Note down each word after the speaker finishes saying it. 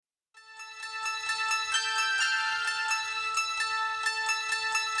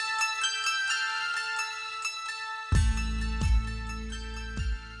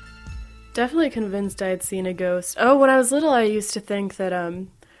definitely convinced I had seen a ghost. Oh, when I was little, I used to think that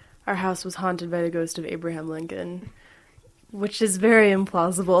our house was haunted by the ghost of Abraham Lincoln, which is very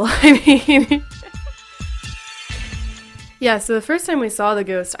implausible. I mean, yeah, so the first time we saw the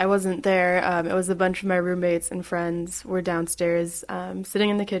ghost, I wasn't there. It was a bunch of my roommates and friends were downstairs sitting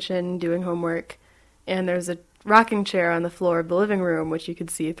in the kitchen doing homework, and there's a rocking chair on the floor of the living room, which you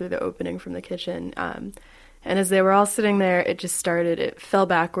could see through the opening from the kitchen. And as they were all sitting there, it fell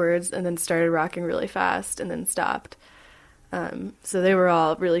backwards and then started rocking really fast and then stopped. So they were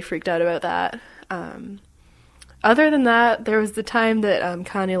all really freaked out about that. Other than that, there was the time that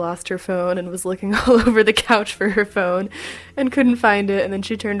Connie lost her phone and was looking all over the couch for her phone and couldn't find it, and then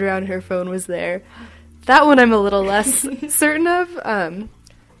she turned around and her phone was there. That one I'm a little less certain of,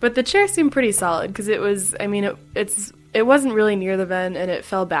 but the chair seemed pretty solid because it wasn't really near the vent, and it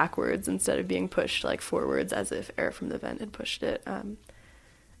fell backwards instead of being pushed like forwards as if air from the vent had pushed it.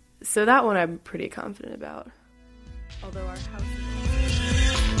 So that one I'm pretty confident about. Although our house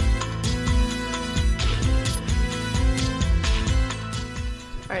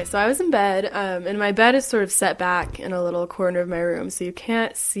All right, so I was in bed, and my bed is sort of set back in a little corner of my room, so you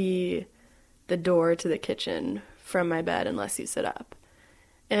can't see the door to the kitchen from my bed unless you sit up.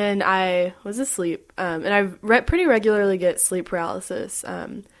 And I was asleep, and I pretty regularly get sleep paralysis,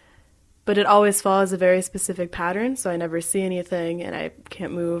 but it always follows a very specific pattern, so I never see anything, and I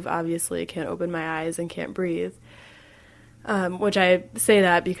can't move, obviously, can't open my eyes, and can't breathe. Which I say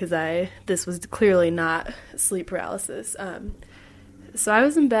that because this was clearly not sleep paralysis. So I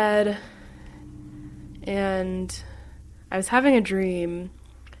was in bed, and I was having a dream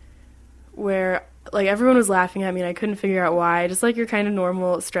where, like, everyone was laughing at me, and I couldn't figure out why, just like your kind of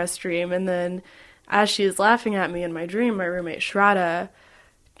normal stress dream. And then as she is laughing at me in my dream, my roommate Shraddha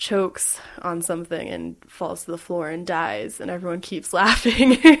chokes on something and falls to the floor and dies, and everyone keeps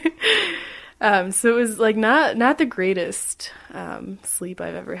laughing. So it was, like, not the greatest sleep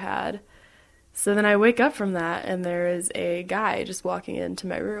I've ever had. So then I wake up from that, and there is a guy just walking into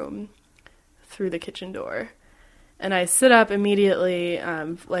my room through the kitchen door. And I sit up immediately,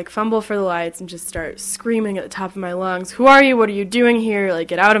 fumble for the lights and just start screaming at the top of my lungs, "Who are you? What are you doing here? Like,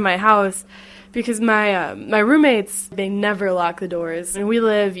 get out of my house." Because my roommates, they never lock the doors. And we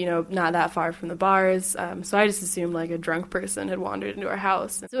live, not that far from the bars. So I just assumed, like, a drunk person had wandered into our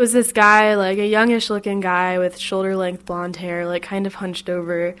house. So it was this guy, like, a youngish-looking guy with shoulder-length blonde hair, like, kind of hunched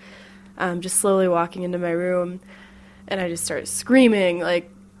over, just slowly walking into my room, and I just start screaming,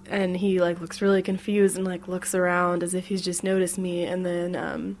 and he, looks really confused and, looks around as if he's just noticed me, and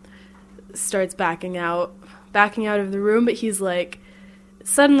then, starts backing out of the room, but he's,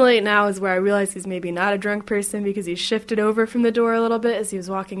 suddenly now is where I realize he's maybe not a drunk person, because he shifted over from the door a little bit as he was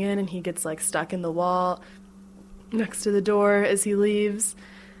walking in, and he gets, stuck in the wall next to the door as he leaves,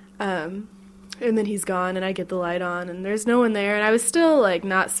 and then he's gone, and I get the light on, and there's no one there. And I was still,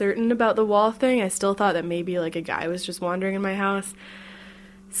 not certain about the wall thing. I still thought that maybe, a guy was just wandering in my house.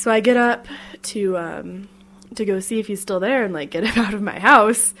 So I get up to go see if he's still there and, get him out of my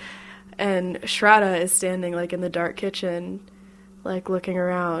house. And Shraddha is standing, in the dark kitchen, looking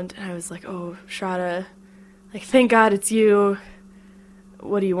around. And I was like, "Oh, Shraddha, thank God it's you.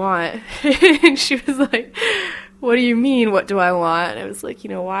 What do you want?" And she was like, "What do you mean, what do I want?" And I was like,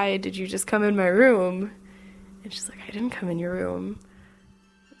 "Why did you just come in my room?" And she's like, "I didn't come in your room."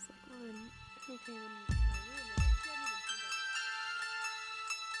 I was like, "Well, then who came in my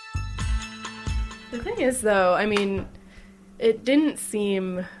room?" The thing is, though, it didn't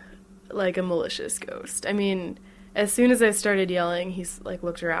seem like a malicious ghost. As soon as I started yelling, he's,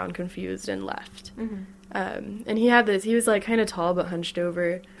 looked around confused and left. Mm-hmm. And he was, kind of tall but hunched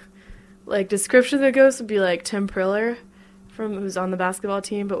over. Description of the ghost would be Tim Priller, who's on the basketball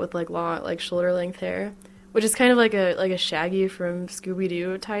team, but with long, shoulder length hair, which is kind of like a Shaggy from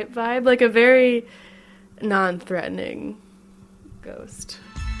Scooby-Doo type vibe, a very non-threatening ghost.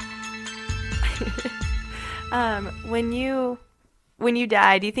 When you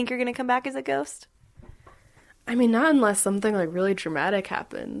die, do you think you're gonna come back as a ghost? Not unless something really dramatic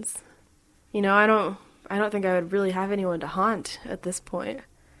happens. I don't think I would really have anyone to haunt at this point.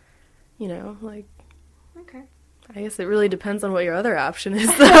 Okay. I guess it really depends on what your other option is,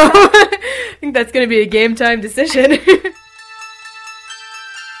 though. I think that's going to be a game time decision.